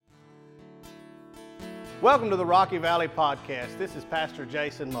Welcome to the Rocky Valley Podcast. This is Pastor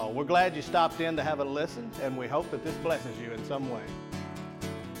Jason Moe. We're glad you stopped in to have a listen, and we hope that this blesses you in some way.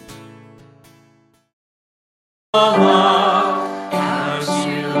 Our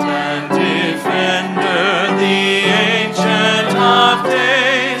shield and defender, the Ancient of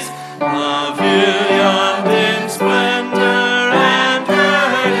Days, pavilioned in splendor and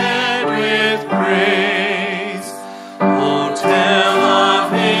girded with praise. Oh, tell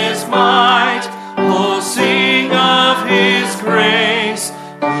of His might, oh, sing of His grace,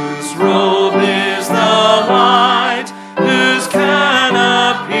 whose robe is the light, whose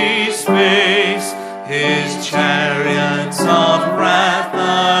canopy space, His chariots of wrath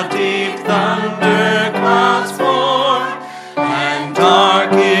the deep thunder clouds pour, and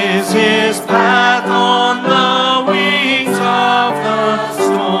dark is His path on the wings of the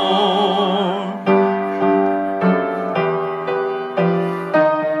storm.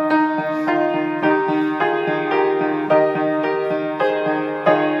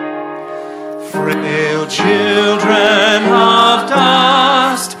 Frail children of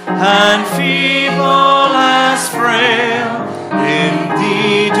dust and feeble as frail, in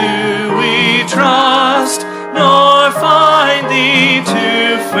Thee do we trust, nor find Thee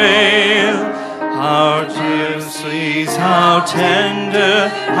to fail. Our mercies, how tender,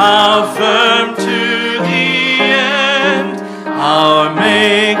 how firm to the end, our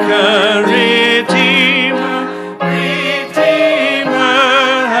Maker, Redeemer,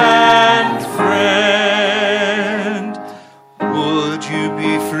 and friend. Would you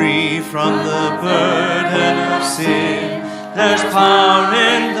be free from the burden of sin? There's power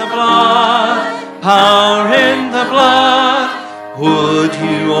in the blood, power in the blood. Would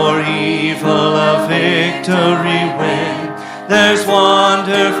you or evil a victory win? There's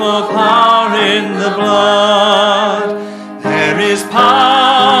wonderful power in the blood. There is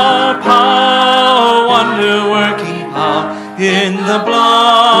power, power, wonder-working power in the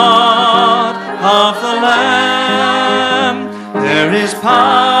blood of the Lamb. There is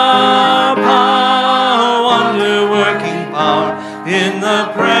power, power, wonder-working power in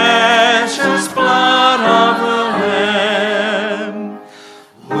the precious blood of the Lamb.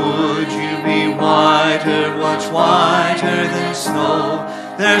 Would you be whiter, much whiter than snow?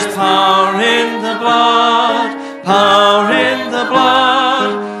 There's power in the blood, power in the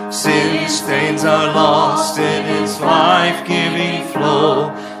blood. Sin stains are lost in its life-giving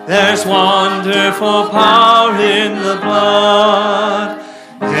flow. There's wonderful power in the blood.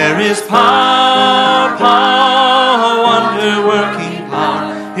 There is power, power, wonder-working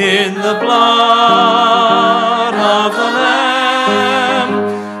power in the blood of the Lamb.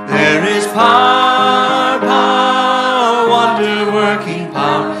 There is power, power, wonder-working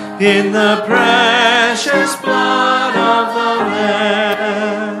power in the precious blood of the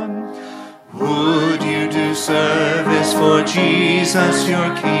Lamb. Would you do service for Jesus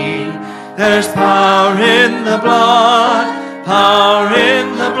your King? There's power in the blood, power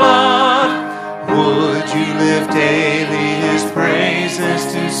in the blood. Would you live daily His praises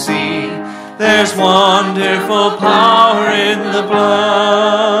to sing? There's wonderful power in the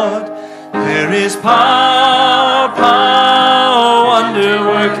blood. There is power, power,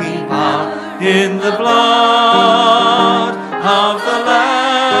 wonder-working power in the blood of the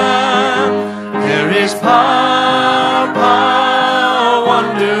Lamb. There is power, power,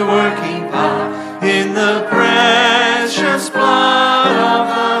 wonder-working power in the precious blood of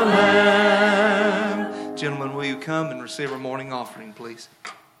the Lamb. Gentlemen, will you come and receive our morning offering, please?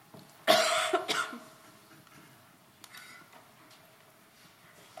 Brother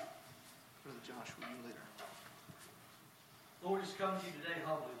Josh, will you lead her? Lord, just come to you today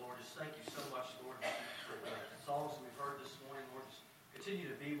humbly, Lord. Just thank you so much, Lord, for the songs that we've heard this morning, Lord. Just continue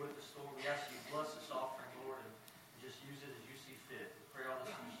to be with us, Lord. We ask you to bless this offering, Lord, and just use it as you see fit. We pray all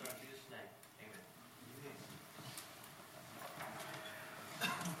this in your Son, Jesus' name. Amen.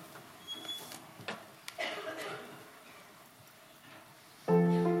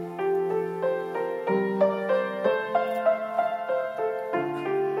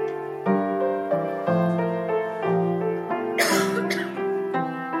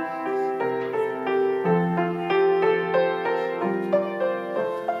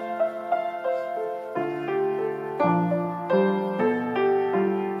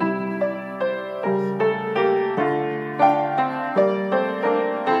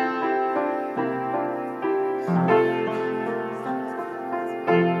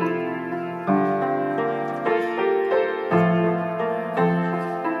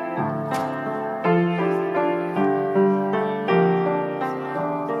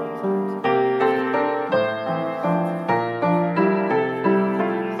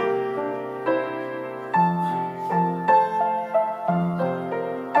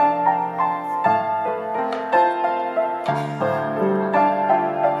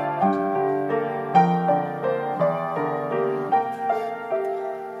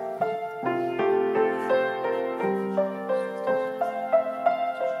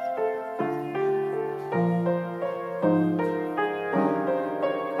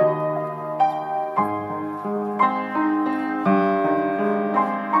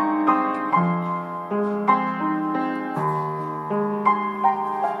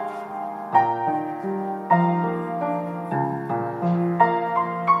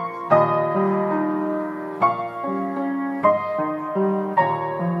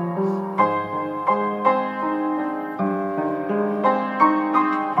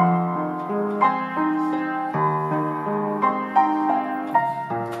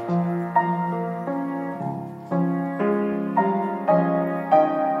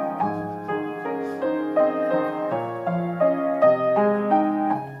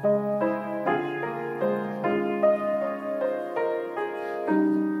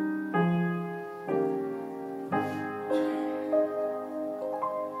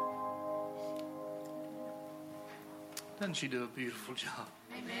 Doesn't she do a beautiful job?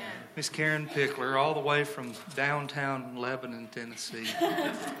 Amen. Miss Karen Pickler, all the way from downtown Lebanon, Tennessee.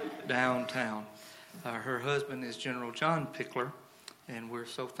 Downtown. Her husband is General John Pickler, and we're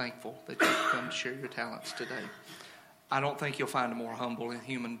so thankful that you've come to share your talents today. I don't think you'll find a more humble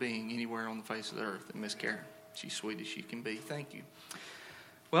human being anywhere on the face of the earth than Miss Karen. She's sweet as she can be. Thank you.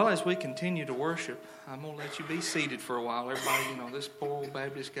 Well, as we continue to worship, I'm going to let you be seated for a while. Everybody, this poor old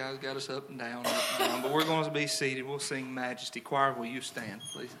Baptist guy's got us up and down, but we're going to be seated. We'll sing Majesty. Choir, will you stand,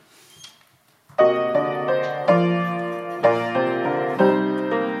 please?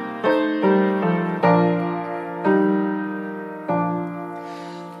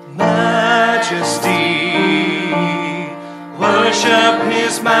 Majesty, worship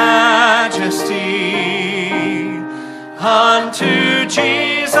His majesty. Unto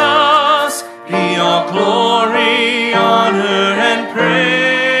Jesus be all glory, honor, and praise.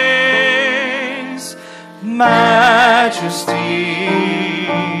 Majesty,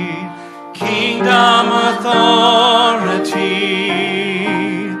 kingdom, authority,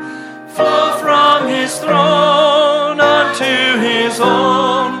 flow from His throne unto His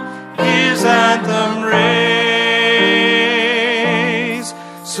own. His anthem raise.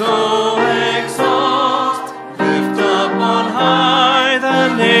 So exalt, lift up on high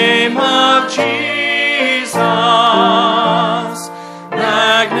the name of Jesus.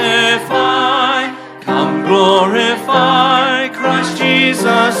 Magnify, come glorify Christ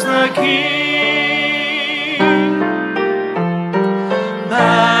Jesus the King.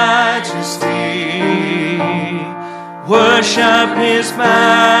 Majesty, worship His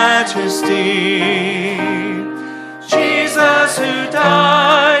majesty. Jesus who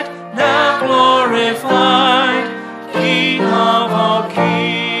died, now glorified, King of all kings.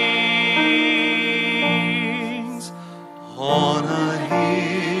 On a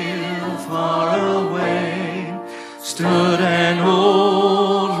hill far away stood an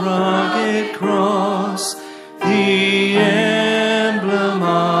old rugged cross, the emblem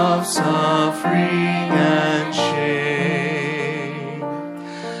of suffering and shame.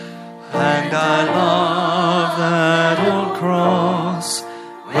 And I love that old cross,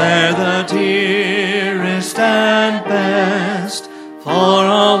 where the dearest and best for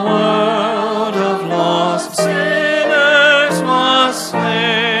a world of lost sinners was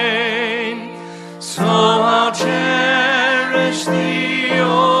slain. So I'll cherish the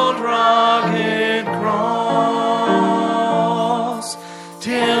old rugged cross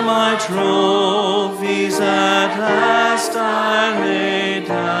till my trophies at last I lay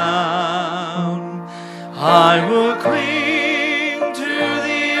down. I will cling to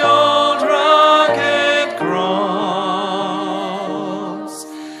the old rugged cross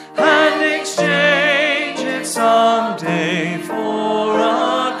and exchange it someday for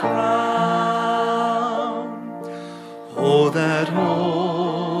a crown. Oh, that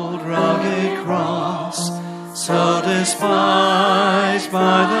old rugged cross, so despised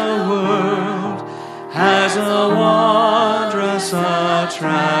by the world, has a wondrous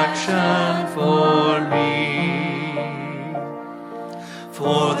attraction for me.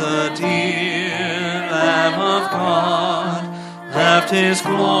 For the dear Lamb of God left His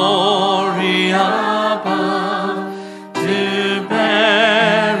glory above to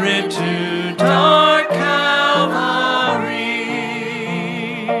bear it to dark Calvary.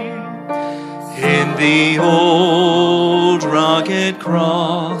 In the old rugged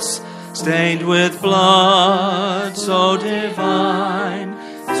cross, stained with blood so divine,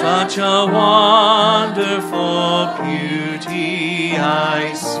 such a wonderful beauty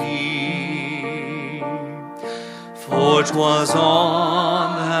I see. For 'twas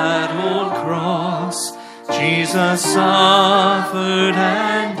on that old cross Jesus suffered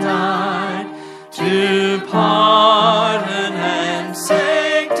and died to pardon and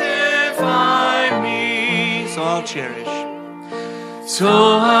sanctify me. So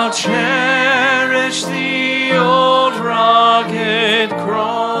I'll cherish the old rugged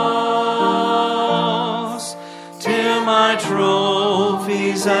cross till my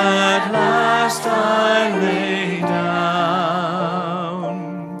trophies at last I lay down.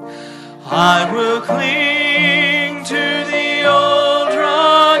 I will cling to the old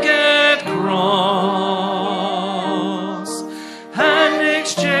rugged cross and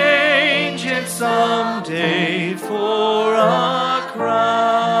exchange it someday for a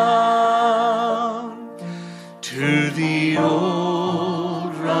crown. To the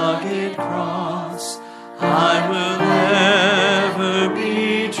old rugged cross I will ever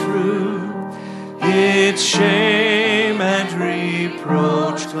be true, its shame and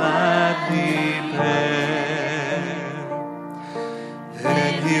reproach gladly bear.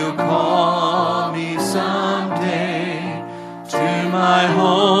 Then He'll call me someday my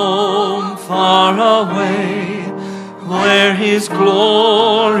home far away, where His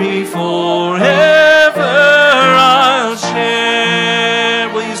glory forever I'll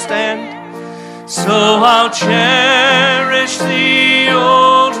share. Will you stand? So I'll cherish the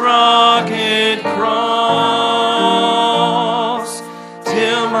old rugged cross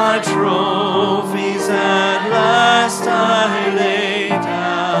till my trophies at last I lay down.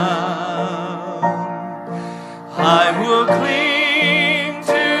 I will cling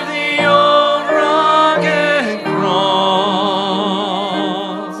to the old rugged cross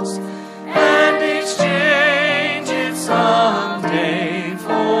and exchange it someday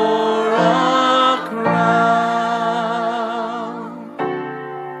for a crown.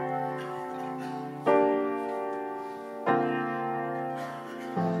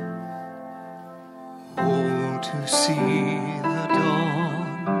 Oh, to see the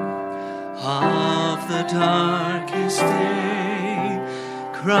dawn of the darkest day,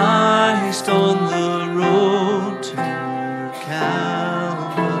 Christ on the road to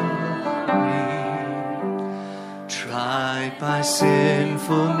Calvary, tried by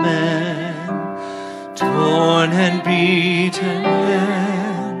sinful men, torn and beaten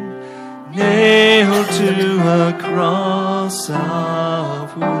men, nailed to a cross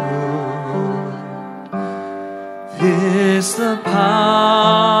of wood. This the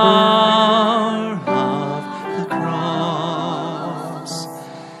power of the cross.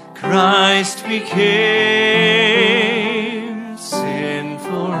 Christ became sin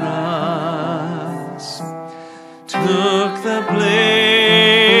for us, took the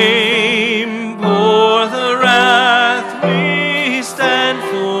blame, bore the wrath. We stand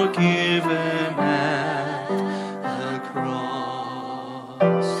forgiven at the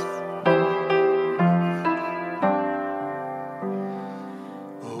cross.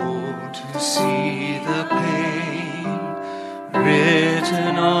 Oh, to see the pain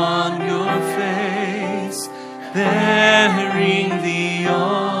written on your face, bearing the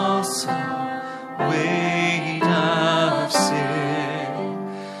awesome weight of sin.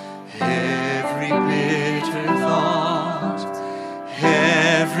 Every bitter thought,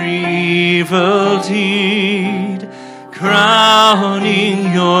 every evil deed,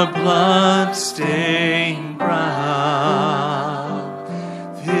 crowning your blood-stained brow.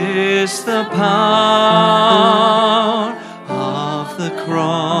 This the power of the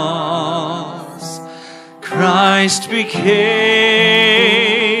cross. Christ became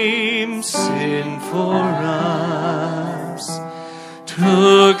sin for us,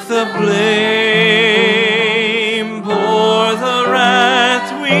 took the blame, bore the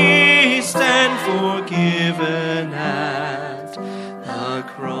wrath. We stand forgiven at the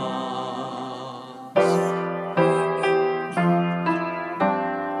cross.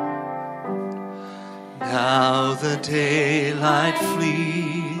 Now the daylight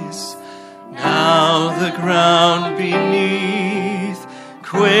flees, now the ground beneath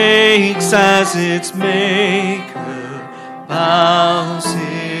quakes as its maker bows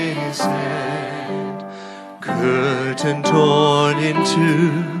his head. Curtain torn in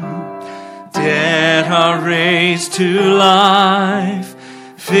two, dead are raised to life,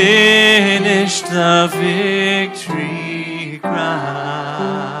 finished the victory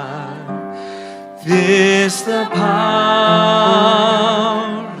crown. This the power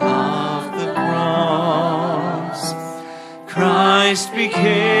of the cross. Christ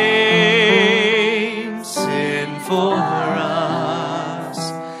became sin for us,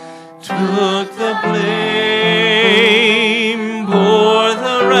 took the blame, bore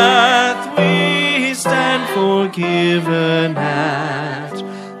the wrath. We stand forgiven at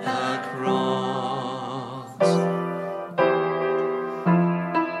the cross.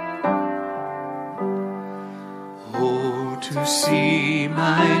 Oh, to see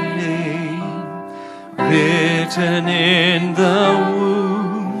my name written in the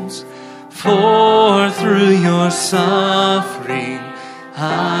wounds, for through your suffering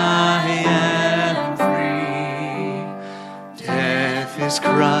I am free. Death is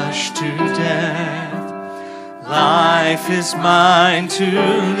crushed to death, life is mine to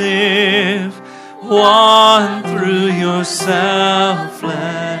live, won through your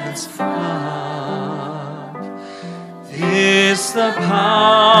selfless love. This the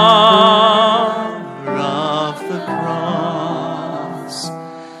power of the cross.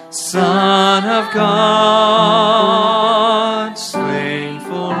 Son of God, slain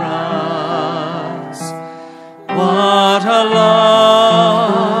for us. What a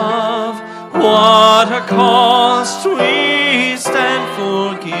love, what a cost. We stand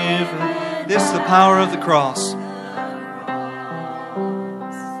forgiven. This is the power of the cross.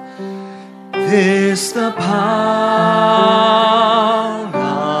 This the power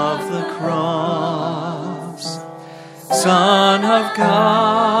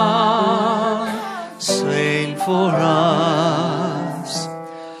God slain for us.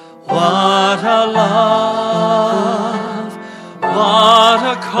 What a love, what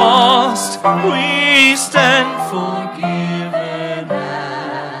a cost, we stand forgiven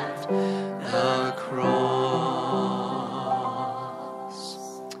at the cross.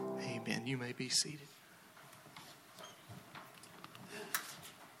 Amen. You may be seated.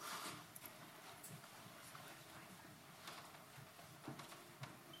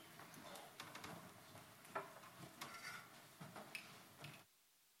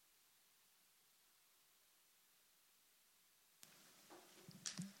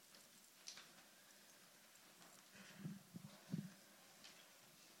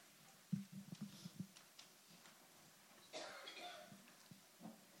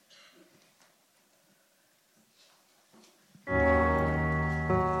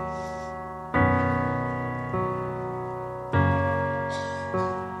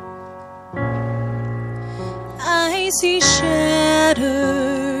 I see shattered,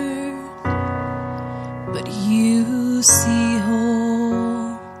 but you see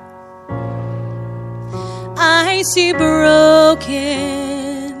whole. I see broken,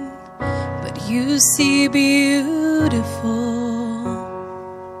 but you see beautiful.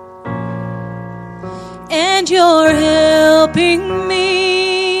 And you're helping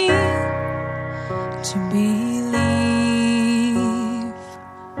me to believe.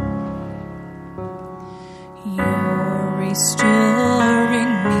 You're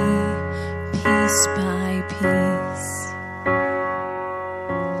restoring me piece by piece.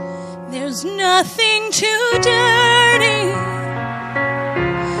 There's nothing too dirty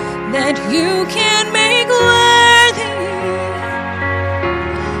that you can make worthy.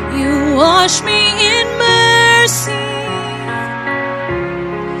 You wash me in mercy.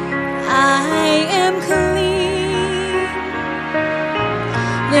 I am clean.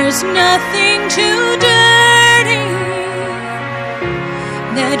 There's nothing too dirty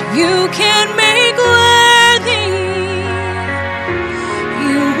that you can make worthy.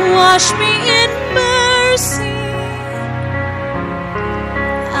 You wash me in mercy.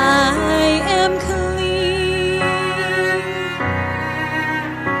 I am clean.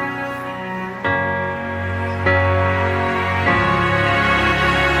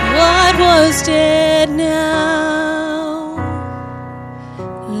 What was dead now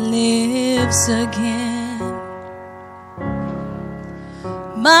lives again.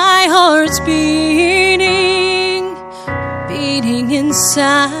 My heart's beating, beating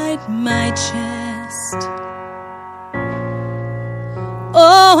inside my chest.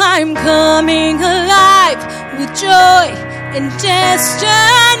 Oh, I'm coming alive with joy and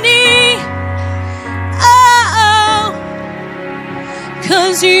destiny. Oh,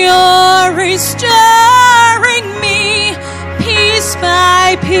 'cause you're restoring me piece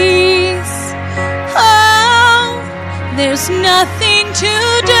by piece. Oh, there's nothing too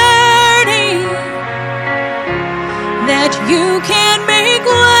dirty that you can make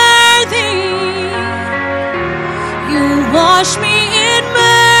worthy. You wash me in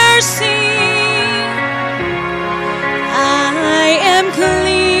mercy. I am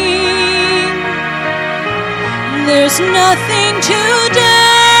clean. There's nothing too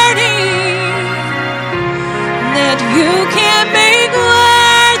dirty that you can make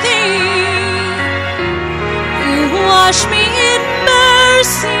worthy. You wash me in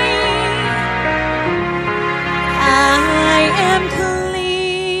mercy. I am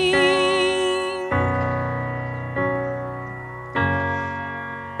clean.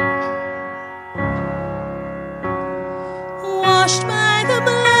 Washed by the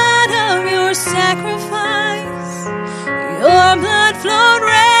blood of your sacrifice, your blood flowed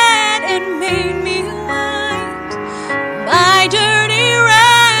red and made me white. My dirty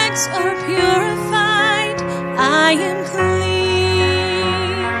rags are purified. I am clean.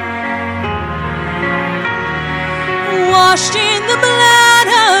 Washed in the blood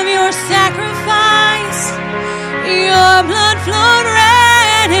of your sacrifice, your blood flowed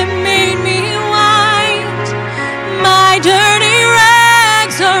red and made me white. My dirty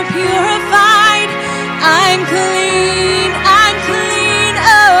rags are purified. I'm clean, I'm clean,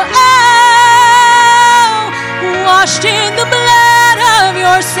 oh, oh. Washed in the blood of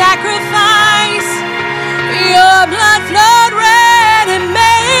your sacrifice, your blood flowed red and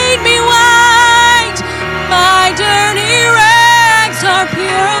made me white. My dirty rags are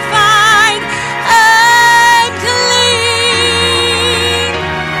purified. I'm clean.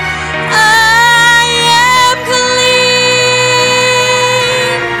 I am clean.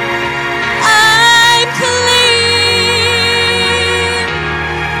 I'm clean.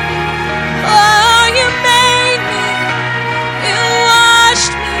 Oh, you made me. You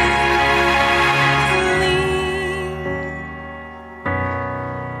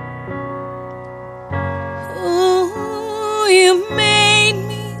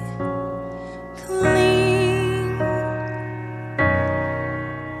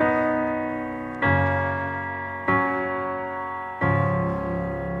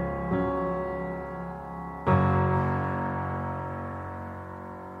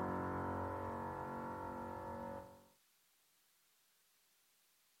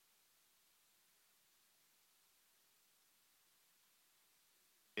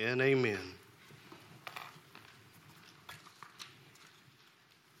And amen.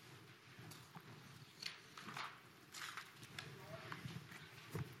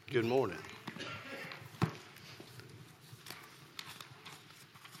 Good morning.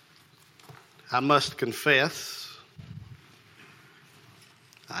 I must confess,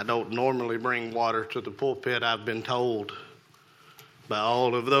 I don't normally bring water to the pulpit. I've been told by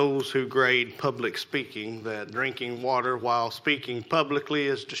all of those who grade public speaking that drinking water while speaking publicly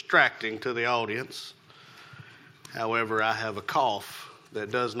is distracting to the audience. However, I have a cough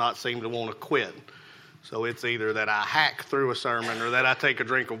that does not seem to want to quit. So it's either that I hack through a sermon or that I take a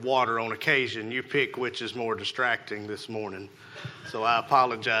drink of water on occasion. You pick which is more distracting this morning. So I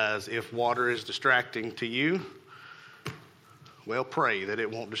apologize if water is distracting to you. Well, pray that it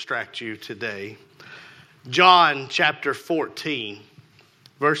won't distract you today. John chapter 14,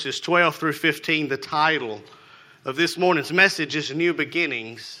 verses 12 through 15, the title of this morning's message is New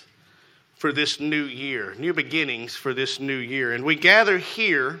Beginnings for this new year. New beginnings for this new year. And we gather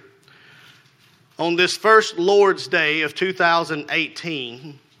here on this first Lord's Day of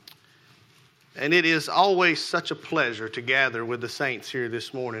 2018, and it is always such a pleasure to gather with the saints here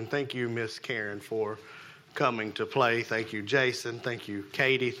this morning. Thank you, Miss Karen, for coming to play. Thank you, Jason. Thank you,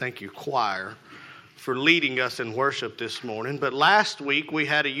 Katie. Thank you, choir, for leading us in worship this morning. But last week, we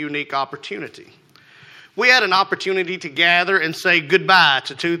had a unique opportunity. We had an opportunity to gather and say goodbye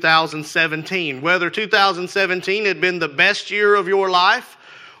to 2017. Whether 2017 had been the best year of your life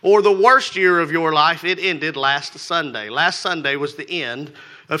or the worst year of your life, it ended last Sunday. Last Sunday was the end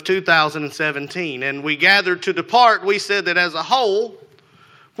of 2017. And we gathered to depart. We said that as a whole,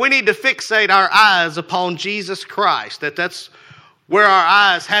 we need to fixate our eyes upon Jesus Christ. That's where our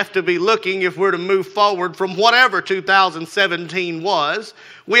eyes have to be looking if we're to move forward from whatever 2017 was.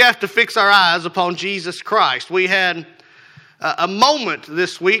 We have to fix our eyes upon Jesus Christ. We had a moment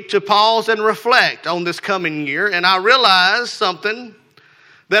this week to pause and reflect on this coming year. And I realized something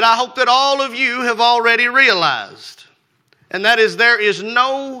that I hope that all of you have already realized. And that is, there is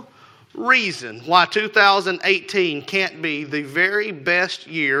no reason why 2018 can't be the very best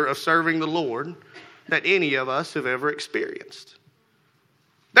year of serving the Lord that any of us have ever experienced.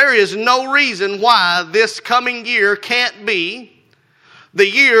 There is no reason why this coming year can't be the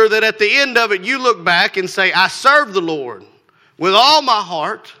year that at the end of it you look back and say, I served the Lord with all my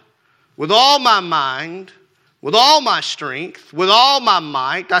heart, with all my mind, with all my strength, with all my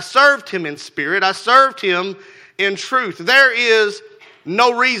might. I served Him in spirit. I served Him in truth. There is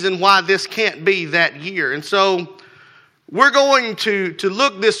no reason why this can't be that year. And so we're going to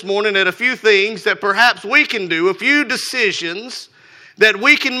look this morning at a few things that perhaps we can do, a few decisions that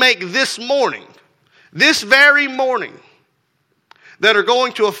we can make this morning, this very morning, that are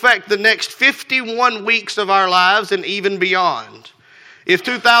going to affect the next 51 weeks of our lives and even beyond. If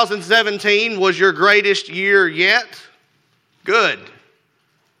 2017 was your greatest year yet, good.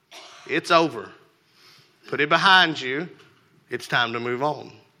 It's over. Put it behind you. It's time to move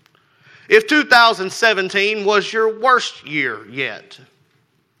on. If 2017 was your worst year yet,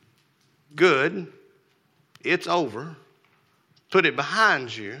 good. It's over. Put it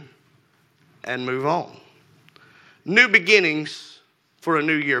behind you and move on. New beginnings for a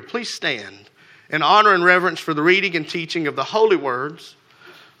new year. Please stand in honor and reverence for the reading and teaching of the holy words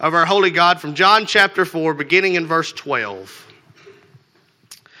of our holy God from John chapter 4, beginning in verse 12.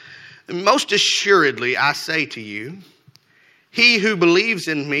 Most assuredly, I say to you, he who believes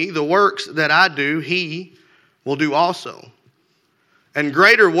in me, the works that I do, he will do also. And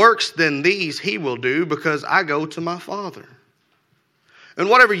greater works than these he will do, because I go to my Father. And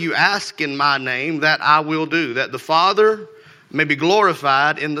whatever you ask in my name, that I will do, that the Father may be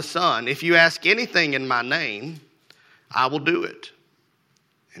glorified in the Son. If you ask anything in my name, I will do it.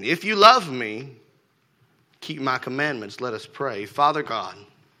 And if you love me, keep my commandments. Let us pray. Father God,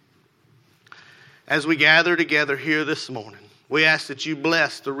 as we gather together here this morning, we ask that you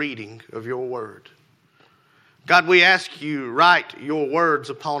bless the reading of your word. God, we ask you write your words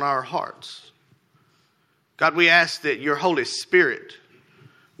upon our hearts. God, we ask that your Holy Spirit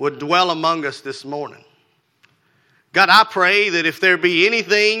would dwell among us this morning. God, I pray that if there be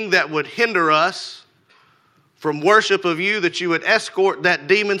anything that would hinder us from worship of you, that you would escort that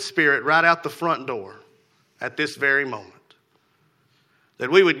demon spirit right out the front door at this very moment.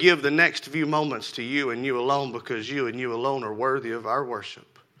 That we would give the next few moments to you and you alone, because you and you alone are worthy of our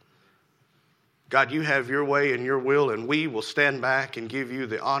worship. God, you have your way and your will, and we will stand back and give you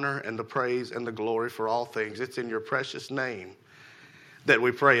the honor and the praise and the glory for all things. It's in your precious name that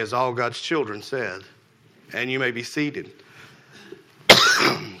we pray, as all God's children said. And you may be seated.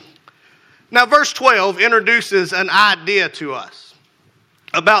 Now, verse 12 introduces an idea to us.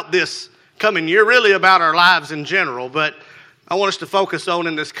 about this coming year, really about our lives in general, but I want us to focus on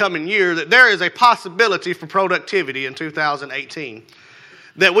in this coming year that there is a possibility for productivity in 2018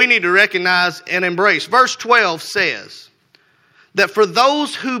 that we need to recognize and embrace. Verse 12 says that for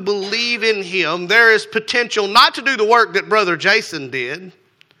those who believe in him, there is potential not to do the work that Brother Jason did.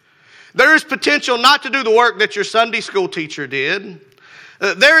 There is potential not to do the work that your Sunday school teacher did.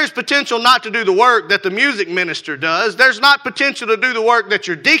 There is potential not to do the work that the music minister does. There's not potential to do the work that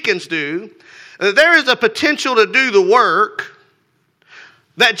your deacons do. There is a potential to do the work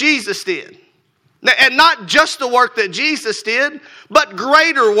that Jesus did. And not just the work that Jesus did, but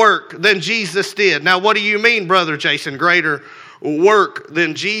greater work than Jesus did. Now, what do you mean, Brother Jason, greater work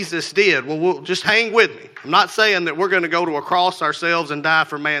than Jesus did? Well, just hang with me. I'm not saying that we're going to go to a cross ourselves and die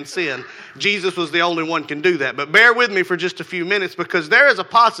for man's sin. Jesus was the only one can do that. But bear with me for just a few minutes, because there is a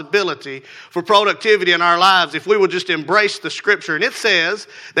possibility for productivity in our lives if we will just embrace the Scripture. And it says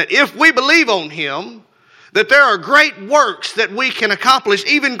that if we believe on him, that there are great works that we can accomplish,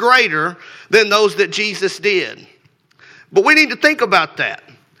 even greater than those that Jesus did. But we need to think about that.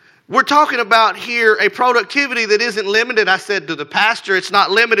 We're talking about here a productivity that isn't limited, I said, to the pastor. It's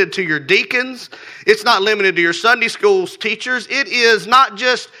not limited to your deacons. It's not limited to your Sunday school teachers. It is not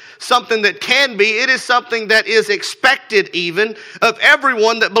just something that can be. It is something that is expected even of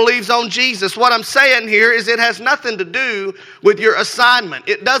everyone that believes on Jesus. What I'm saying here is it has nothing to do with your assignment.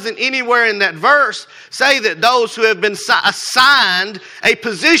 It doesn't anywhere in that verse say that those who have been assigned a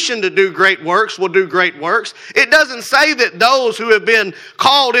position to do great works will do great works. It doesn't say that those who have been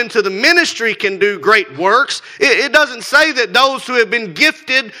called into the ministry can do great works. It doesn't say that those who have been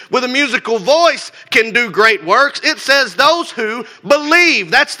gifted with a musical voice can do great works. It says those who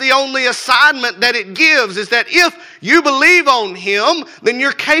believe. That's the only assignment that it gives, is that if you believe on him, then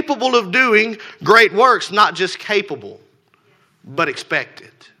you're capable of doing great works. Not just capable, but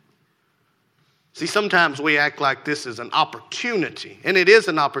expected. See, sometimes we act like this is an opportunity, and it is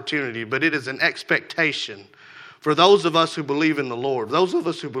an opportunity, but it is an expectation. For those of us who believe in the Lord, those of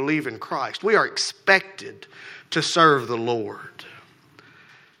us who believe in Christ, we are expected to serve the Lord.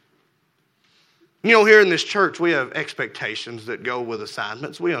 You know, here in this church, we have expectations that go with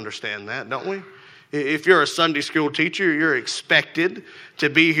assignments. We understand that, don't we? If you're a Sunday school teacher, you're expected to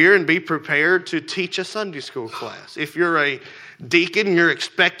be here and be prepared to teach a Sunday school class. If you're a deacon, you're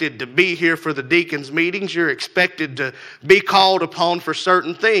expected to be here for the deacons' meetings. You're expected to be called upon for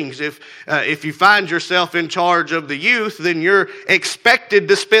certain things. If you find yourself in charge of the youth, then you're expected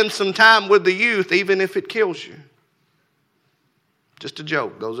to spend some time with the youth, even if it kills you. Just a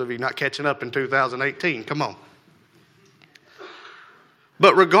joke. Those of you not catching up in 2018, come on.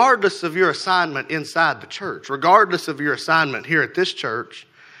 But regardless of your assignment inside the church, regardless of your assignment here at this church,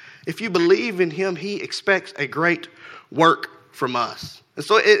 if you believe in him, he expects a great work from us. And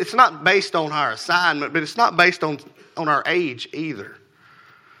so it's not based on our assignment, but it's not based on our age either.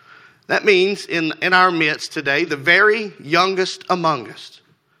 That means in our midst today, the very youngest among us,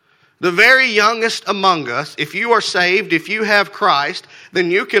 if you are saved, if you have Christ,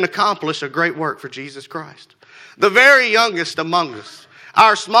 then you can accomplish a great work for Jesus Christ. The very youngest among us,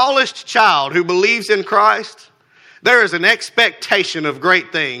 our smallest child who believes in Christ, there is an expectation of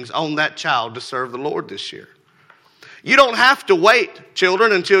great things on that child to serve the Lord this year. You don't have to wait,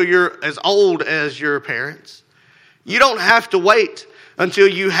 children, until you're as old as your parents. You don't have to wait until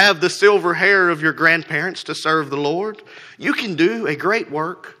you have the silver hair of your grandparents to serve the Lord. You can do a great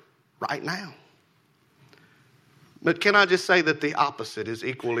work right now. But can I just say that the opposite is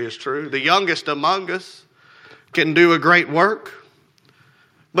equally as true? The youngest among us can do a great work.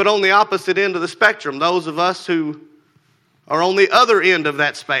 But on the opposite end of the spectrum, those of us who are on the other end of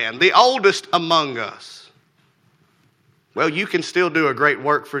that span, the oldest among us, well, you can still do a great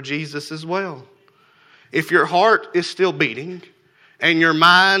work for Jesus as well. If your heart is still beating and your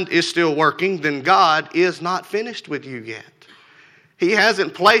mind is still working, then God is not finished with you yet. He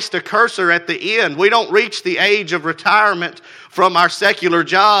hasn't placed a cursor at the end. We don't reach the age of retirement from our secular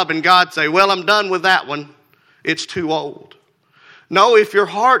job and God say, well, I'm done with that one. It's too old. No, if your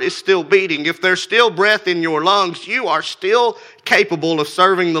heart is still beating, if there's still breath in your lungs, you are still capable of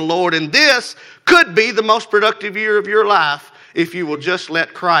serving the Lord. And this could be the most productive year of your life if you will just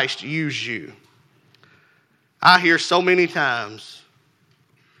let Christ use you. I hear so many times,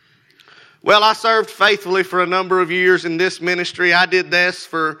 well, I served faithfully for a number of years in this ministry. I did this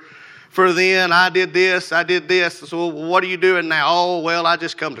for then. I did this. So what are you doing now? Oh, well, I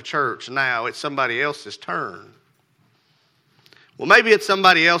just come to church now. It's somebody else's turn. Well, maybe it's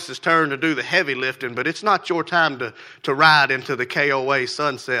somebody else's turn to do the heavy lifting, but it's not your time to ride into the KOA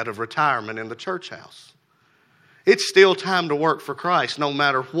sunset of retirement in the church house. It's still time to work for Christ, no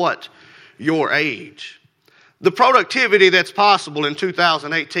matter what your age. The productivity that's possible in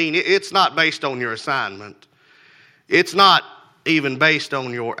 2018, it's not based on your assignment. It's not even based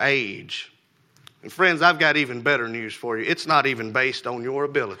on your age. And friends, I've got even better news for you. It's not even based on your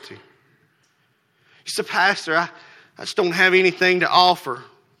ability. You say, Pastor, I just don't have anything to offer.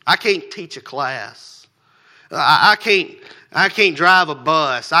 I can't teach a class. I can't drive a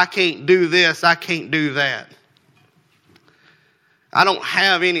bus. I can't do this. I can't do that. I don't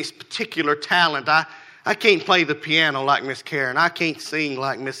have any particular talent. I can't play the piano like Miss Karen. I can't sing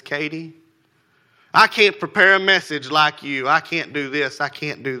like Miss Katie. I can't prepare a message like you. I can't do this. I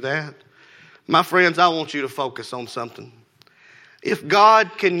can't do that. My friends, I want you to focus on something. If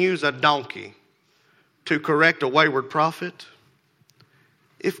God can use a donkey to correct a wayward prophet,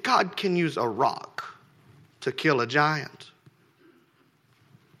 if God can use a rock to kill a giant,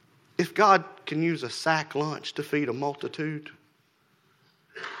 if God can use a sack lunch to feed a multitude,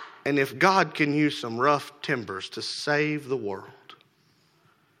 and if God can use some rough timbers to save the world,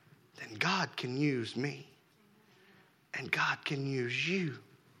 then God can use me. And God can use you.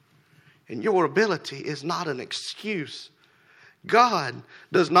 And your ability is not an excuse. God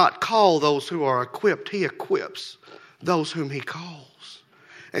does not call those who are equipped. He equips those whom He calls.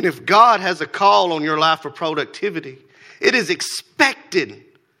 And if God has a call on your life for productivity, it is expected.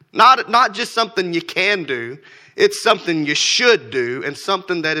 Not just something you can do. It's something you should do and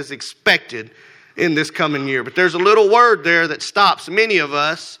something that is expected in this coming year. But there's a little word there that stops many of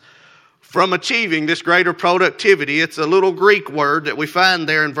us from achieving this greater productivity. It's a little Greek word that we find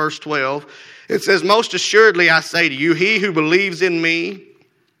there in verse 12. It says, most assuredly I say to you, he who believes in me,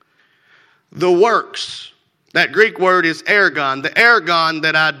 the works. That Greek word is ergon. The ergon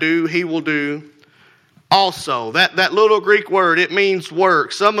that I do, he will do also. That little Greek word, it means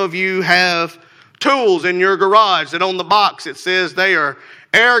work. Some of you have tools in your garage that on the box it says they are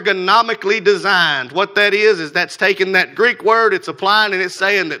ergonomically designed. What that is that's taking that Greek word, it's applying and it's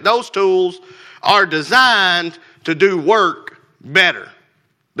saying that those tools are designed to do work better.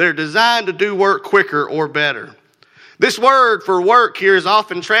 They're designed to do work quicker or better. This word for work here is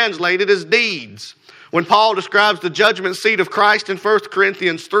often translated as deeds. When Paul describes the judgment seat of Christ in 1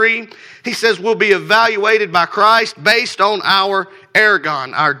 Corinthians 3, he says we'll be evaluated by Christ based on our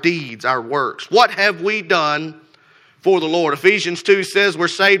ergon, our deeds, our works. What have we done for the Lord? Ephesians 2 says we're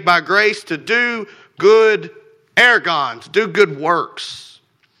saved by grace to do good ergon, to do good works.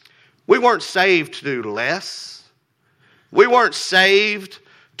 We weren't saved to do less. We weren't saved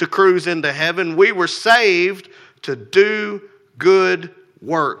to cruise into heaven. We were saved to do good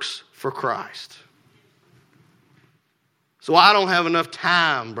works for Christ. So I don't have enough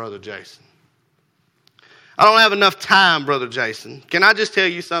time, Brother Jason. I don't have enough time, Brother Jason. Can I just tell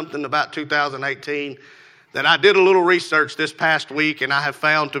you something about 2018 that I did a little research this past week and I have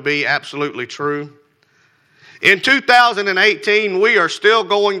found to be absolutely true? In 2018, we are still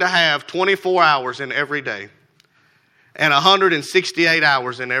going to have 24 hours in every day and 168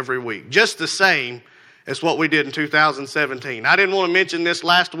 hours in every week. Just the same as what we did in 2017. I didn't want to mention this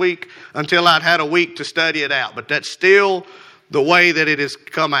last week until I'd had a week to study it out, but that's still the way that it has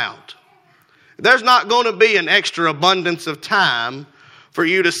come out. There's not going to be an extra abundance of time for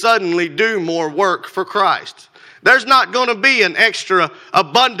you to suddenly do more work for Christ. There's not going to be an extra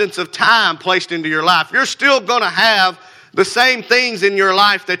abundance of time placed into your life. You're still going to have the same things in your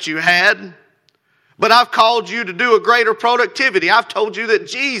life that you had, but I've called you to do a greater productivity. I've told you that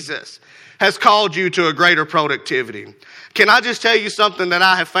Jesus has called you to a greater productivity. Can I just tell you something that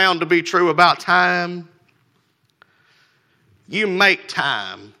I have found to be true about time? You make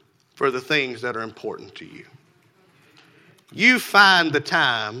time for the things that are important to you. You find the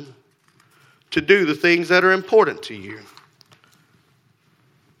time to do the things that are important to you.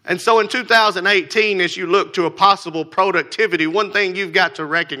 And so in 2018, as you look to a possible productivity, one thing you've got to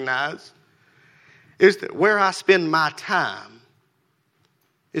recognize is that where I spend my time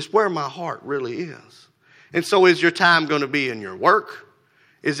is where my heart really is. And so is your time going to be in your work?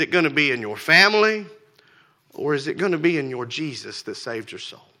 Is it going to be in your family? Or is it going to be in your Jesus that saved your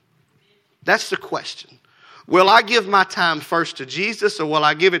soul? That's the question. Will I give my time first to Jesus, or will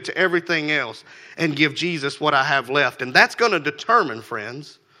I give it to everything else and give Jesus what I have left? And that's going to determine,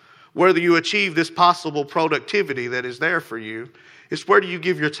 friends, whether you achieve this possible productivity that is there for you. It's where do you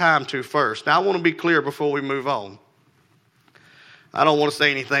give your time to first? Now, I want to be clear before we move on. I don't want to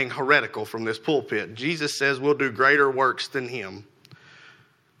say anything heretical from this pulpit. Jesus says we'll do greater works than Him.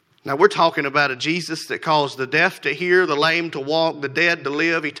 Now, we're talking about a Jesus that caused the deaf to hear, the lame to walk, the dead to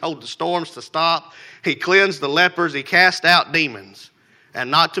live. He told the storms to stop. He cleansed the lepers. He cast out demons.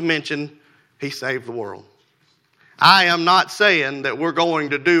 And not to mention, He saved the world. I am not saying that we're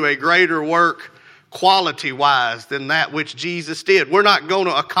going to do a greater work quality-wise than that which Jesus did. We're not going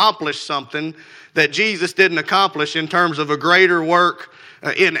to accomplish something that Jesus didn't accomplish in terms of a greater work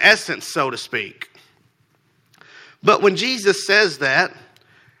in essence, so to speak. But when Jesus says that,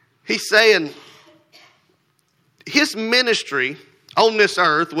 he's saying his ministry on this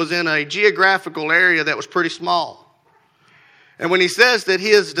earth was in a geographical area that was pretty small. And when he says that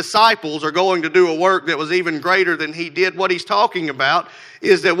his disciples are going to do a work that was even greater than he did, what he's talking about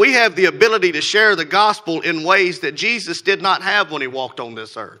is that we have the ability to share the gospel in ways that Jesus did not have when he walked on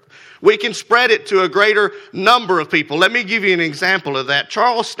this earth. We can spread it to a greater number of people. Let me give you an example of that.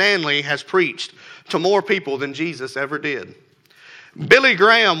 Charles Stanley has preached to more people than Jesus ever did. Billy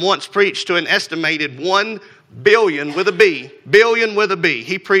Graham once preached to an estimated 1 billion with a B. Billion with a B.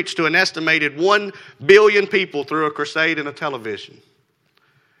 He preached to an estimated 1 billion people through a crusade and a television.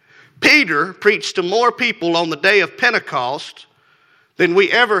 Peter preached to more people on the day of Pentecost than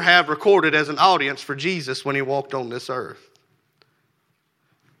we ever have recorded as an audience for Jesus when he walked on this earth.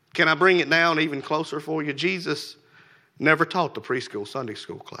 Can I bring it down even closer for you? Jesus never taught the preschool Sunday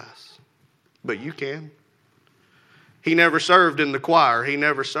school class, but you can. He never served in the choir. He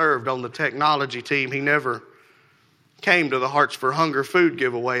never served on the technology team. He never came to the Hearts for Hunger food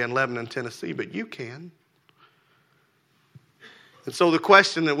giveaway in Lebanon, Tennessee, but you can. And so the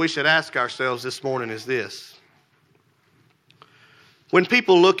question that we should ask ourselves this morning is this. When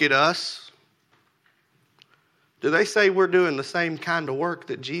people look at us, do they say we're doing the same kind of work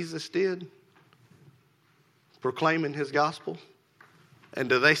that Jesus did, proclaiming his gospel? And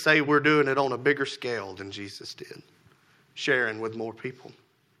do they say we're doing it on a bigger scale than Jesus did, sharing with more people?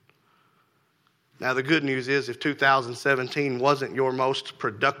 Now, the good news is if 2017 wasn't your most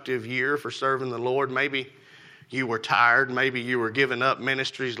productive year for serving the Lord, maybe you were tired, maybe you were giving up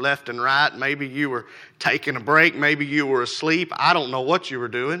ministries left and right, maybe you were taking a break, maybe you were asleep. I don't know what you were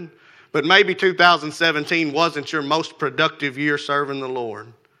doing, but maybe 2017 wasn't your most productive year serving the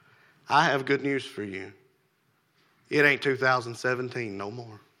Lord. I have good news for you. It ain't 2017 no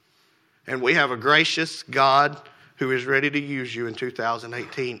more. And we have a gracious God who is ready to use you in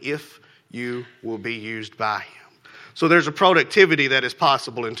 2018 if you will be used by him. So there's a productivity that is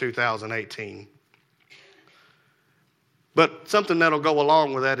possible in 2018. But something that'll go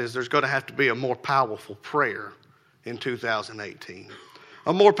along with that is there's going to have to be a more powerful prayer in 2018.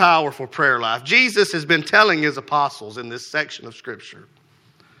 A more powerful prayer life. Jesus has been telling his apostles in this section of Scripture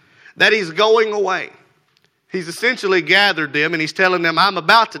that he's going away. He's essentially gathered them and he's telling them, I'm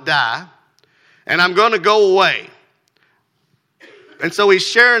about to die and I'm going to go away. And so he's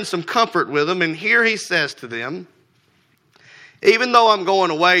sharing some comfort with them. And here he says to them, even though I'm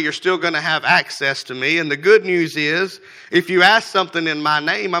going away, you're still going to have access to me. And the good news is, if you ask something in my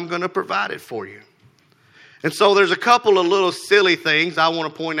name, I'm going to provide it for you. And so there's a couple of little silly things I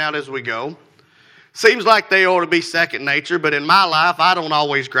want to point out as we go. Seems like they ought to be second nature, but in my life, I don't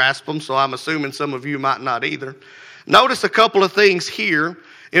always grasp them, so I'm assuming some of you might not either. Notice a couple of things here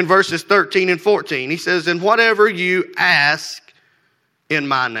in verses 13 and 14. He says, and whatever you ask in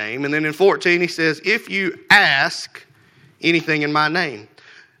my name. And then in 14, he says, if you ask anything in my name.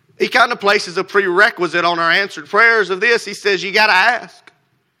 He kind of places a prerequisite on our answered prayers of this. He says, you got to ask.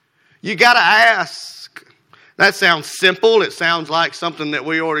 You got to ask. That sounds simple. It sounds like something that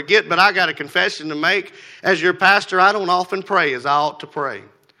we ought to get, but I got a confession to make. As your pastor, I don't often pray as I ought to pray.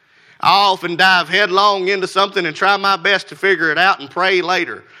 I often dive headlong into something and try my best to figure it out and pray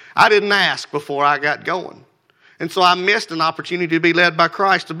later. I didn't ask before I got going. And so I missed an opportunity to be led by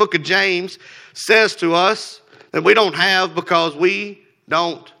Christ. The book of James says to us that we don't have because we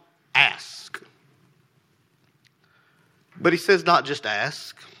don't ask. But he says not just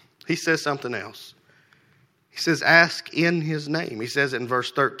ask. He says something else. He says ask in his name. He says it in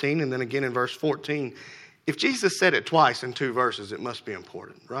verse 13 and then again in verse 14. If Jesus said it twice in 2 verses, it must be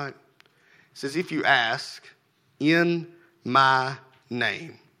important, right? He says if you ask in my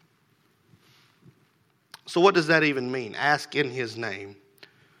name. So what does that even mean? Ask in his name.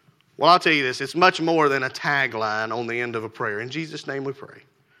 Well, I'll tell you this. It's much more than a tagline on the end of a prayer. In Jesus' name we pray.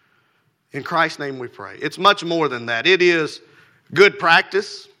 In Christ's name we pray. It's much more than that. It is good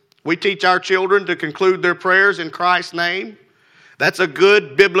practice. We teach our children to conclude their prayers in Christ's name. That's a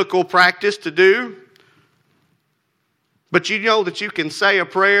good biblical practice to do. But you know that you can say a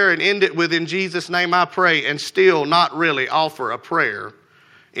prayer and end it with in Jesus' name I pray and still not really offer a prayer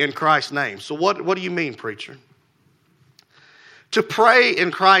in Christ's name. So what do you mean, preacher? To pray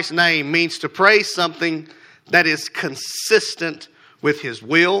in Christ's name means to pray something that is consistent with his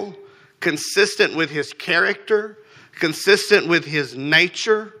will, consistent with his character, consistent with his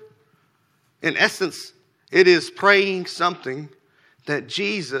nature. In essence, It is praying something that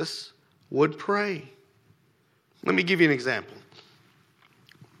Jesus would pray. Let me give you an example.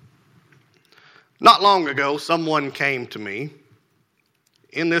 Not long ago, someone came to me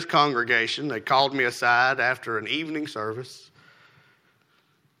in this congregation. They called me aside after an evening service,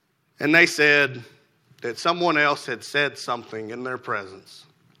 and they said that someone else had said something in their presence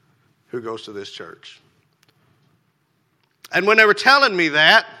who goes to this church. And when they were telling me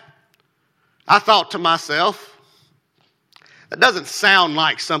that, I thought to myself, that doesn't sound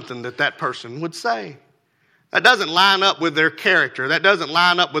like something that person would say. That doesn't line up with their character. That doesn't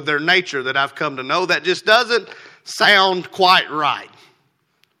line up with their nature that I've come to know. That just doesn't sound quite right.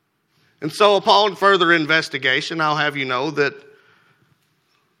 And so upon further investigation, I'll have you know that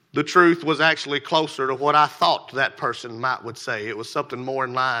the truth was actually closer to what I thought that person would say. It was something more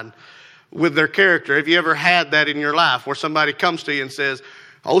in line with their character. Have you ever had that in your life where somebody comes to you and says,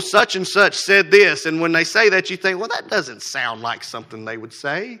 oh, such and such said this, and when they say that, you think, well, that doesn't sound like something they would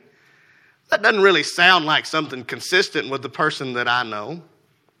say. That doesn't really sound like something consistent with the person that I know.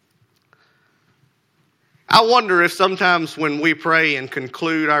 I wonder if sometimes when we pray and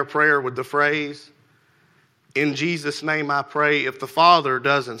conclude our prayer with the phrase, in Jesus' name I pray, if the Father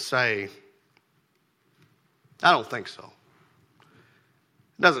doesn't say, I don't think so.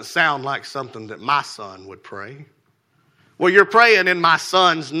 It doesn't sound like something that my son would pray. Well, you're praying in my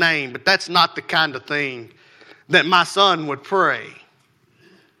son's name, but that's not the kind of thing that my son would pray.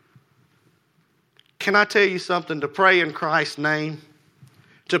 Can I tell you something? To pray in Christ's name,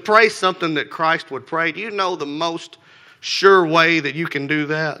 to pray something that Christ would pray, do you know the most sure way that you can do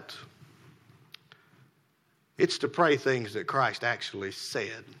that? It's to pray things that Christ actually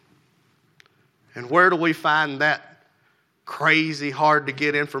said. And where do we find that crazy, hard to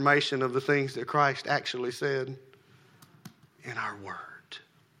get information of the things that Christ actually said? In our Word,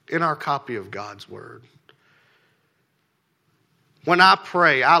 in our copy of God's Word. When I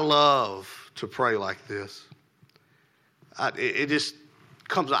pray, I love to pray like this. It just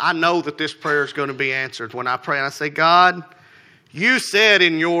comes, I know that this prayer is going to be answered when I pray. And I say, God, you said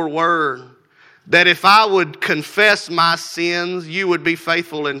in your Word that if I would confess my sins, you would be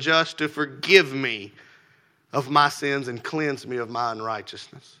faithful and just to forgive me of my sins and cleanse me of my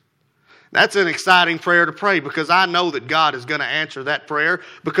unrighteousness. That's an exciting prayer to pray because I know that God is going to answer that prayer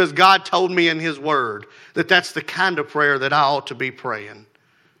because God told me in His Word that that's the kind of prayer that I ought to be praying.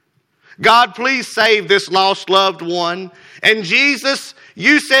 God, please save this lost loved one. And Jesus,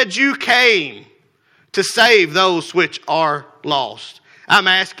 you said you came to save those which are lost. I'm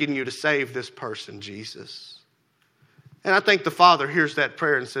asking you to save this person, Jesus. And I think the Father hears that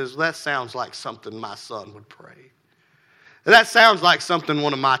prayer and says, well, that sounds like something my son would pray. That sounds like something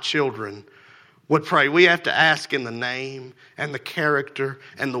one of my children would pray. We have to ask in the name and the character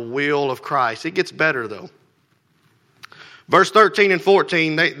and the will of Christ. It gets better, though. Verse 13 and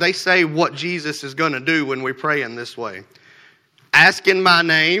 14, they say what Jesus is going to do when we pray in this way. Ask in my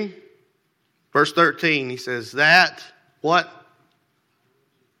name. Verse 13, he says, that, what?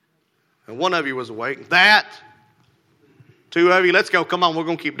 And one of you was awake. That. Two of you, let's go. Come on, we're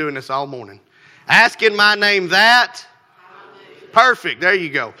going to keep doing this all morning. Ask in my name that. Perfect. There you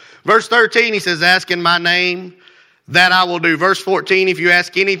go. Verse 13, he says, ask in my name, that I will do. Verse 14, if you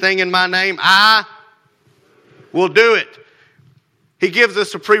ask anything in my name, I will do it. He gives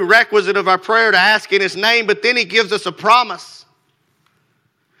us a prerequisite of our prayer to ask in His name, but then He gives us a promise.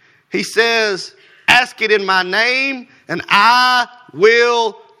 He says, ask it in my name, and I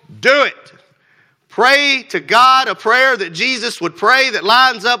will do it. Pray to God a prayer that Jesus would pray that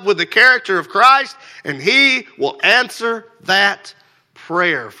lines up with the character of Christ, and He will answer that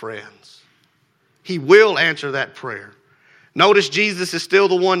prayer, friends. He will answer that prayer. Notice Jesus is still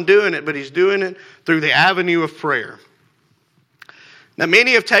the one doing it, but He's doing it through the avenue of prayer. Now,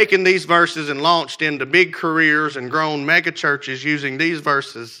 many have taken these verses and launched into big careers and grown mega churches using these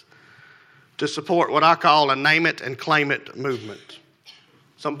verses to support what I call a name it and claim it movement.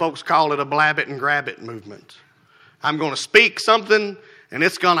 Some folks call it a blab it and grab it movement. I'm going to speak something and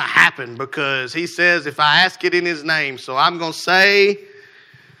it's going to happen because He says if I ask it in His name. So I'm going to say,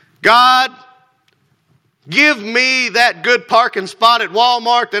 God, give me that good parking spot at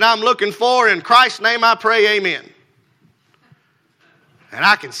Walmart that I'm looking for. In Christ's name I pray, amen. And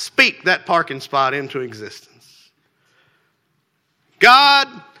I can speak that parking spot into existence. God,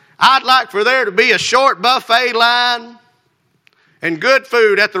 I'd like for there to be a short buffet line and good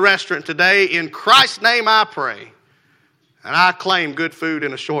food at the restaurant today. In Christ's name I pray. And I claim good food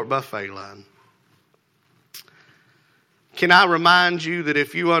in a short buffet line. Can I remind you that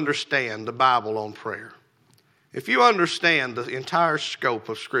if you understand the Bible on prayer, if you understand the entire scope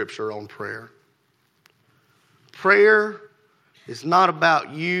of Scripture on prayer, Prayer is not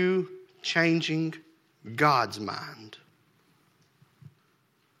about you changing God's mind.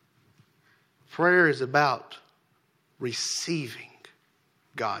 Prayer is about receiving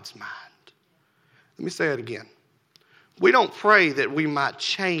God's mind. Let me say it again. We don't pray that we might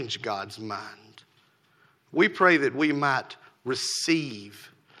change God's mind. We pray that we might receive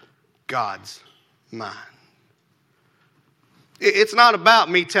God's mind. It's not about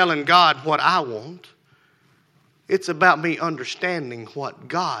me telling God what I want. It's about me understanding what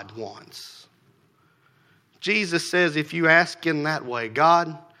God wants. Jesus says, if you ask in that way,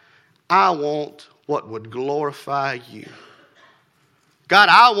 God, I want what would glorify you. God,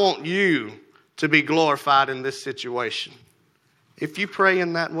 I want you to be glorified in this situation. If you pray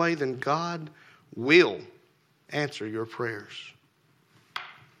in that way, then God will answer your prayers.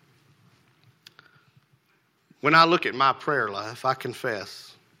 When I look at my prayer life, I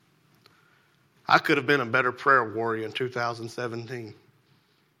confess, I could have been a better prayer warrior in 2017.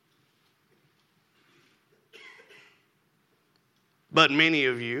 But many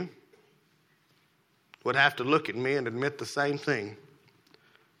of you would have to look at me and admit the same thing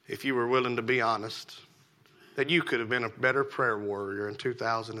if you were willing to be honest, that you could have been a better prayer warrior in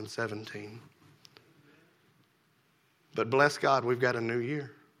 2017. But bless God, we've got a new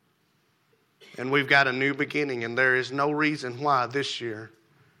year. And we've got a new beginning, and there is no reason why this year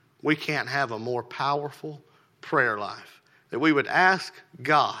we can't have a more powerful prayer life. That we would ask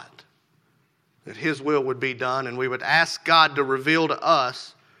God that His will would be done, and we would ask God to reveal to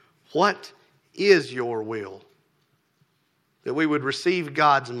us, what is your will? That we would receive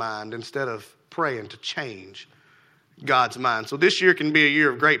God's mind instead of praying to change God's mind. So this year can be a year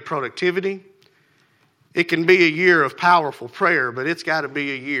of great productivity. It can be a year of powerful prayer, but it's got to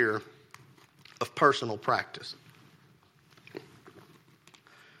be a year of personal practice.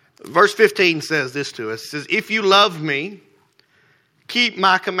 Verse 15 says this to us. It says, if you love me, keep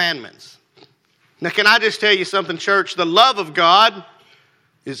my commandments. Now, can I just tell you something, church? The love of God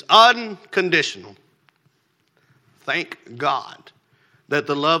is unconditional. Thank God that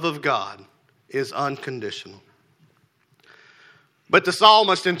the love of God is unconditional. But the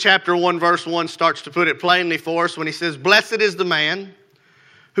psalmist in chapter 1, verse 1 starts to put it plainly for us when he says, blessed is the man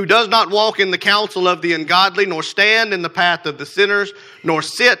who does not walk in the counsel of the ungodly, nor stand in the path of the sinners, nor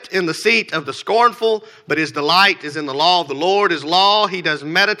sit in the seat of the scornful, but his delight is in the law of the Lord. His law he does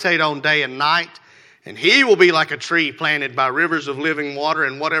meditate on day and night, and he will be like a tree planted by rivers of living water,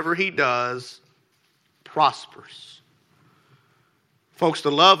 and whatever he does prospers. Folks,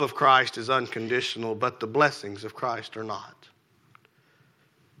 the love of Christ is unconditional, but the blessings of Christ are not.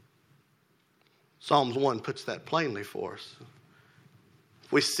 Psalms 1 puts that plainly for us.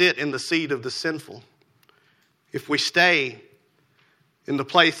 If we sit in the seat of the sinful, if we stay in the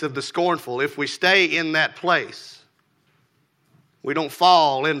place of the scornful, if we stay in that place, we don't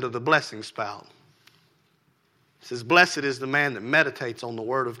fall into the blessing spout. It says, blessed is the man that meditates on the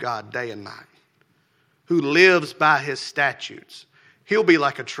word of God day and night, who lives by his statutes. He'll be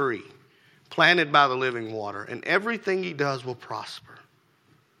like a tree planted by the living water, and everything he does will prosper.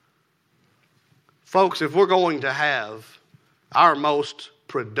 Folks, if we're going to have our most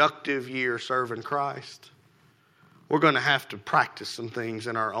productive year serving Christ, we're going to have to practice some things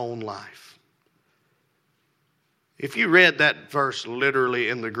in our own life. If you read that verse literally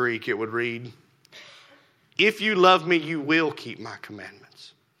in the Greek, it would read, if you love me, you will keep my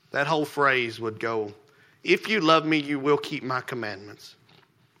commandments. That whole phrase would go, if you love me, you will keep my commandments.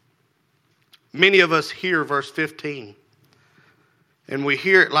 Many of us hear verse 15, and we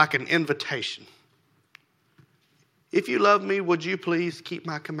hear it like an invitation. If you love me, would you please keep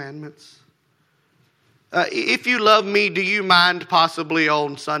my commandments? If you love me, do you mind possibly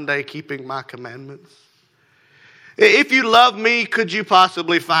on Sunday keeping my commandments? If you love me, could you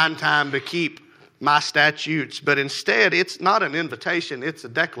possibly find time to keep my statutes? But instead, it's not an invitation, it's a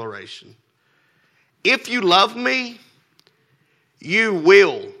declaration. If you love me, you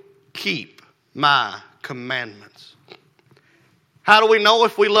will keep my commandments. How do we know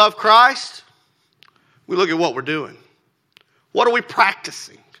if we love Christ? We look at what we're doing. What are we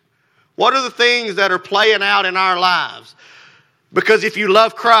practicing? What are the things that are playing out in our lives? Because if you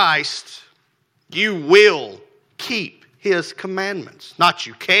love Christ, you will keep His commandments. Not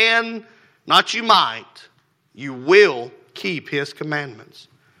you can, not you might. You will keep His commandments.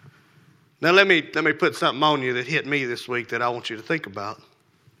 Now let me put something on you that hit me this week that I want you to think about.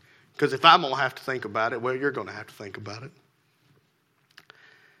 Because if I'm going to have to think about it, well, you're going to have to think about it.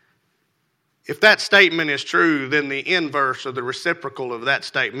 If that statement is true, then the inverse or the reciprocal of that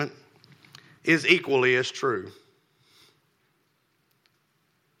statement is equally as true.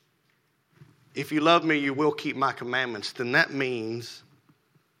 if you love me, you will keep my commandments, then that means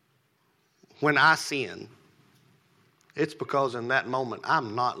when I sin, it's because in that moment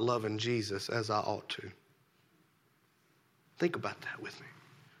I'm not loving Jesus as I ought to. Think about that with me.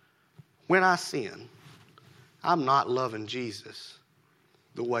 When I sin, I'm not loving Jesus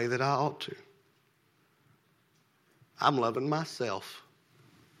the way that I ought to. I'm loving myself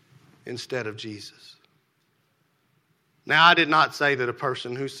instead of Jesus. Now, I did not say that a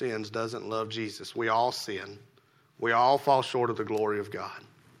person who sins doesn't love Jesus. We all sin. We all fall short of the glory of God.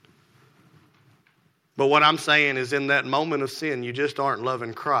 But what I'm saying is in that moment of sin, you just aren't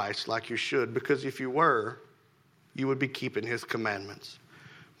loving Christ like you should, because if you were, you would be keeping his commandments.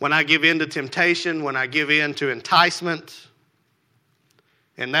 When I give in to temptation, when I give in to enticement,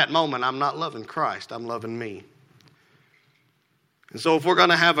 in that moment, I'm not loving Christ, I'm loving me. And so if we're going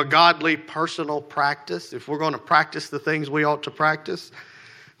to have a godly personal practice, if we're going to practice the things we ought to practice,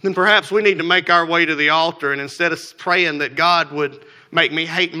 then perhaps we need to make our way to the altar, and instead of praying that God would make me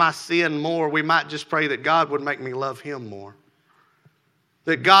hate my sin more, we might just pray that God would make me love him more.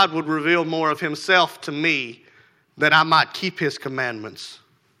 That God would reveal more of himself to me, that I might keep his commandments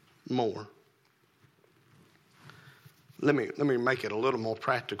more. Let me make it a little more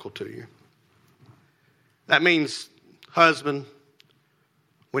practical to you. That means, husband,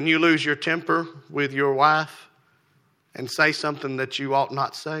 when you lose your temper with your wife and say something that you ought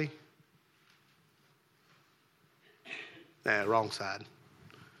not say. Wrong side.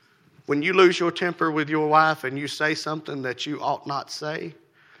 When you lose your temper with your wife and you say something that you ought not say,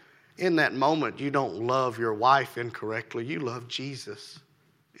 in that moment you don't love your wife incorrectly, you love Jesus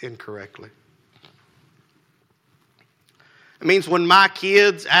incorrectly. It means when my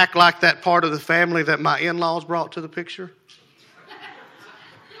kids act like that part of the family that my in-laws brought to the picture,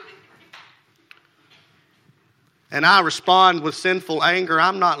 and I respond with sinful anger,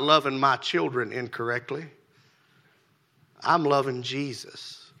 I'm not loving my children incorrectly. I'm loving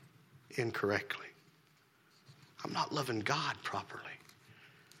Jesus incorrectly. I'm not loving God properly.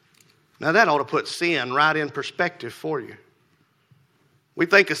 Now that ought to put sin right in perspective for you. We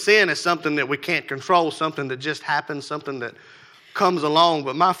think of sin as something that we can't control, something that just happens, something that comes along.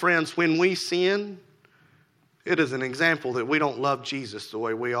 But my friends, when we sin, it is an example that we don't love Jesus the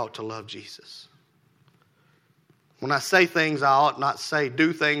way we ought to love Jesus. When I say things I ought not say,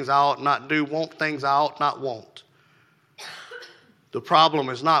 do things I ought not do, want things I ought not want, the problem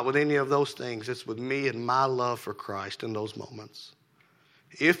is not with any of those things. It's with me and my love for Christ in those moments.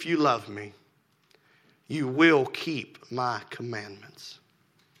 If you love me, you will keep my commandments.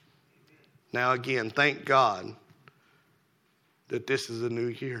 Now again, thank God that this is a new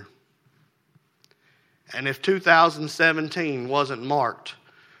year. And if 2017 wasn't marked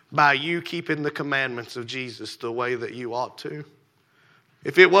by you keeping the commandments of Jesus the way that you ought to,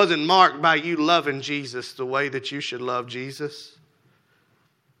 if it wasn't marked by you loving Jesus the way that you should love Jesus,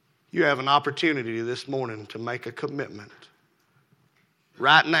 you have an opportunity this morning to make a commitment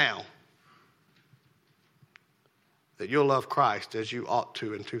right now that you'll love Christ as you ought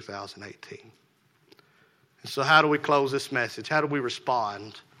to in 2018. And so how do we close this message? How do we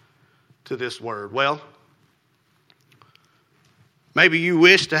respond to this word? Well, maybe you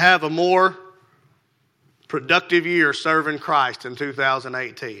wish to have a more productive year serving Christ in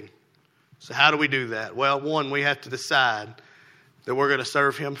 2018. So how do we do that? Well, one, we have to decide that we're going to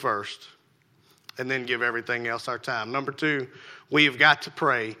serve him first and then give everything else our time. Number two, we've got to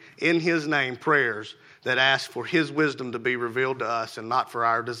pray in his name prayers that ask for his wisdom to be revealed to us and not for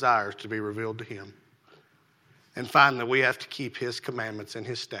our desires to be revealed to him. And finally, we have to keep his commandments and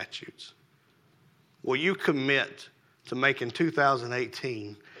his statutes. Will you commit to making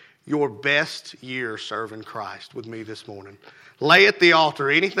 2018 your best year serving Christ with me this morning? Lay at the altar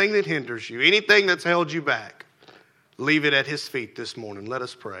anything that hinders you, anything that's held you back. Leave it at his feet this morning. Let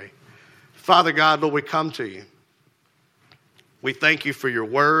us pray. Father God, Lord, we come to you. We thank you for your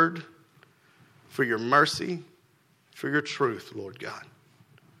word, for your mercy, for your truth, Lord God.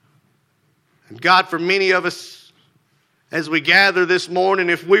 And God, for many of us, as we gather this morning,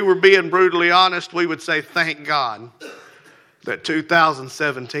 if we were being brutally honest, we would say, thank God that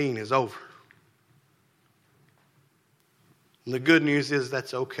 2017 is over. And the good news is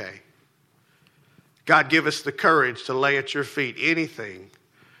that's okay. God, give us the courage to lay at your feet anything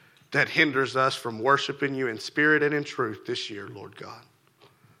that hinders us from worshiping you in spirit and in truth this year, Lord God.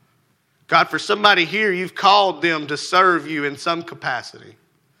 God, for somebody here, you've called them to serve you in some capacity.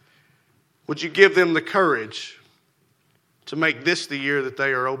 Would you give them the courage to make this the year that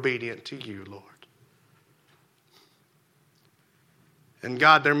they are obedient to you, Lord? And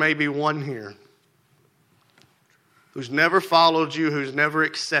God, there may be one here who's never followed you, who's never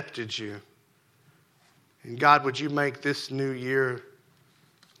accepted you And God, would you make this new year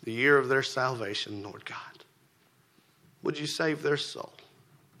the year of their salvation, Lord God? Would you save their soul?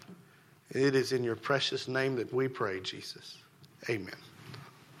 It is in your precious name that we pray, Jesus. Amen.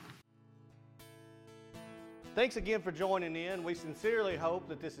 Thanks again for joining in. We sincerely hope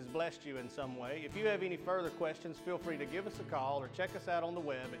that this has blessed you in some way. If you have any further questions, feel free to give us a call or check us out on the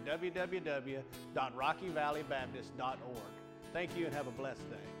web at www.rockyvalleybaptist.org. Thank you and have a blessed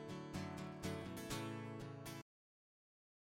day.